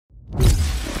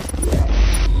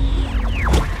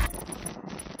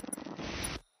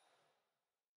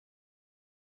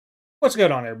What's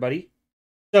going on, everybody?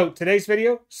 So today's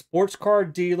video, sports car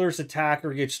dealer's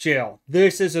attacker gets jailed.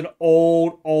 This is an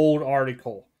old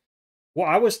article. Well,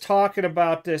 I was talking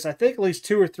about this, I think at least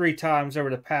 2 or 3 times over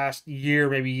the past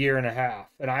year, maybe year and a half.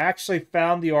 And I actually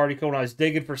found the article when I was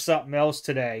digging for something else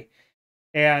today.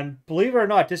 And believe it or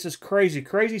not, this is crazy.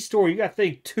 Crazy story. You got to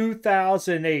think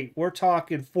 2008. We're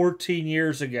talking 14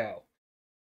 years ago.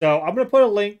 So I'm going to put a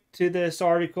link to this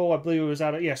article. I believe it was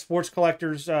out of, Sports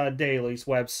Collectors Daily's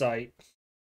website.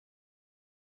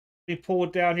 Let me pull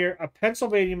it down here. A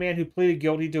Pennsylvania man who pleaded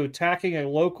guilty to attacking a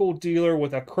local dealer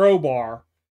with a crowbar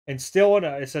and stealing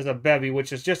it says a bevy,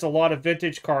 which is just a lot of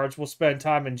vintage cards, will spend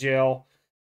time in jail.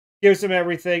 Gives him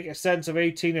everything, a sentence of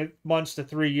 18 months to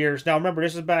 3 years. Now remember,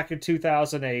 this is back in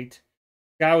 2008.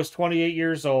 Guy was 28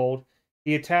 years old.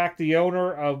 He attacked the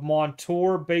owner of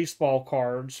Montour baseball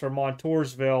cards from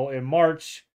Montoursville in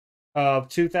March of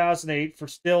 2008 for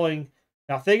stealing.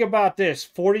 Now think about this,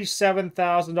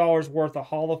 $47,000 worth of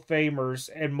Hall of Famers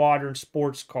and modern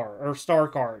sports car or star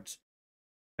cards.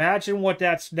 Imagine what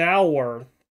that's now worth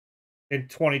in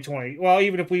 2020. Well,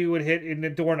 even if we would hit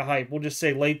during the hype, we'll just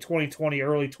say late 2020,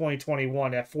 early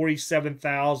 2021 at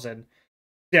 47,000,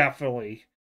 definitely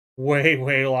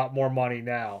way a lot more money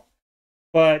now.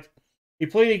 But he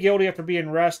pleaded guilty after being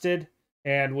arrested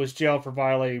and was jailed for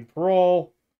violating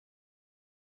parole.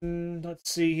 Let's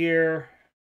see here.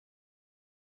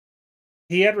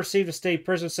 He had received a state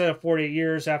prison sentence of 48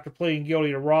 years after pleading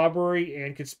guilty to robbery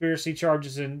and conspiracy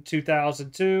charges in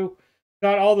 2002.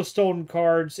 Not all the stolen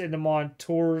cards in the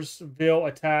Montoursville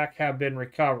attack have been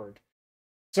recovered.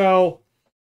 So,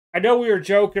 I know we were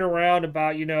joking around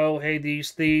about, hey,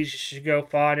 these thieves, you should go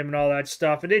find them and all that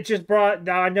stuff. And it just brought,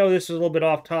 now I know this is a little bit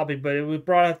off topic, but it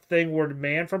brought a thing where the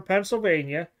man from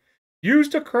Pennsylvania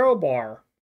used a crowbar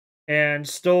and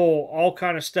stole all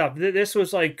kind of stuff. This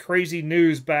was like crazy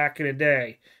news back in the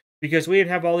day because we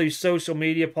didn't have all these social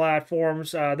media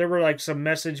platforms. There were like some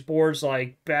message boards,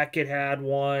 like Beckett had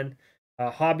one,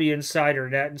 Hobby Insider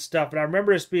Net and stuff. And I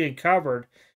remember this being covered.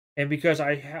 And because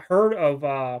I heard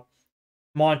of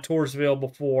Montoursville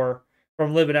before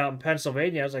from living out in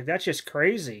Pennsylvania, I was like, that's just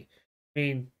crazy. I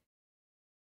mean,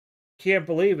 can't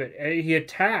believe it. He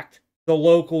attacked the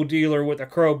local dealer with a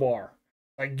crowbar.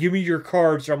 Like, give me your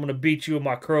cards or I'm going to beat you with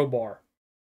my crowbar.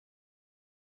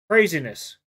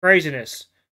 Craziness. Craziness.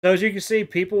 So as you can see,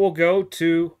 people will go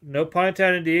to, no pun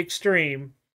intended, the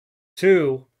extreme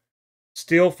to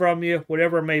steal from you,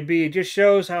 whatever it may be. It just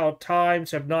shows how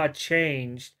times have not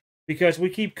changed because we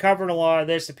keep covering a lot of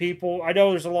this. The people, I know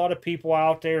there's a lot of people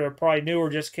out there that are probably new or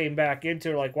just came back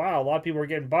into it like, wow, a lot of people are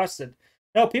getting busted.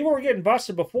 No, people were getting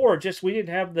busted before, just we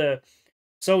didn't have the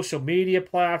social media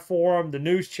platform, the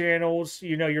news channels.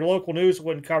 Your local news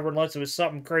wouldn't cover unless it was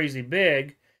something crazy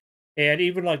big. And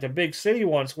even like the big city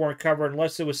ones weren't covered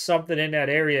unless it was something in that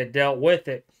area that dealt with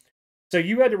it. So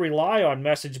you had to rely on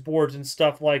message boards and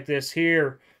stuff like this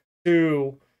here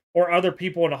or other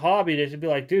people in the hobby to be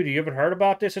like, dude, you haven't heard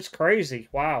about this? It's crazy.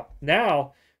 Wow.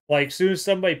 Now, like, as soon as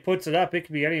somebody puts it up, it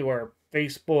can be anywhere.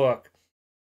 Facebook,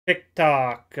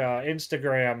 TikTok,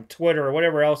 Instagram, Twitter, or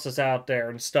whatever else is out there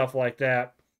and stuff like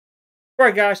that. All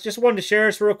right, guys, just wanted to share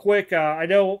this real quick. I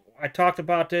know I talked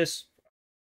about this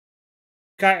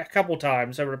a couple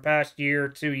times over the past year,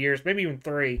 2 years, maybe even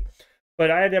 3.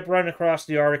 But I ended up running across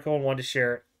the article and wanted to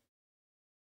share it.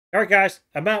 All right, guys,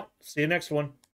 I'm out. See you next one.